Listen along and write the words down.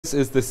This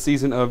is the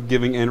season of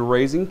giving, and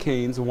Raising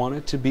Cane's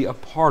wanted to be a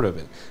part of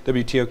it.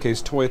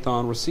 WTOK's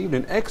Toython received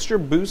an extra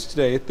boost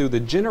today through the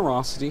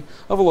generosity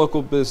of a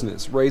local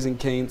business. Raising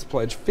Cane's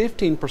pledged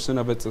 15%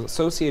 of its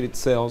associated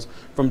sales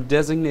from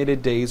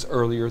designated days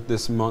earlier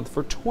this month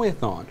for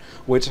Toython,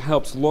 which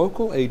helps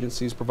local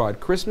agencies provide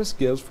Christmas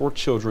gifts for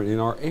children in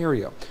our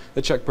area.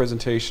 The check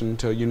presentation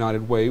to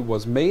United Way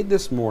was made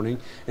this morning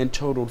and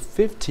totaled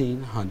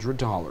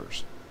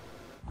 $1,500.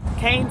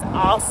 Cane's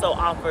also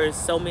offers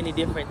so many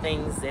different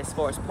things as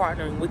far as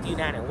partnering with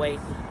United Way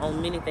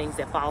on many things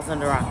that falls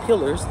under our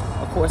pillars,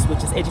 of course,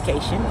 which is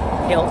education,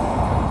 health,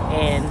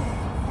 and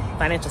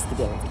financial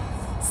stability.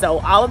 So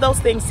all of those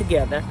things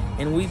together,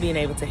 and we being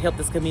able to help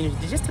this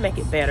community just to make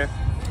it better.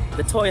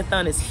 The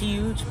Toython is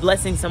huge,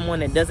 blessing someone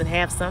that doesn't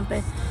have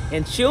something,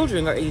 and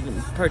children are even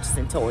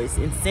purchasing toys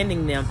and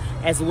sending them,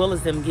 as well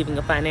as them giving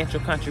a financial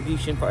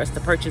contribution for us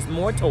to purchase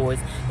more toys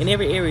in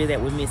every area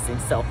that we're missing.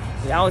 So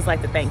we always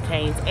like to thank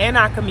Cane's and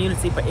our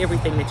community for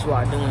everything that you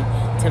are doing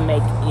to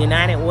make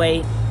United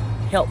Way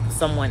help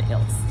someone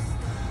else.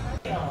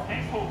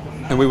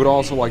 And we would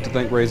also like to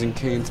thank Raising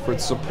Cane's for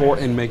its support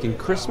in making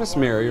Christmas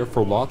merrier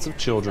for lots of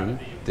children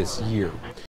this year.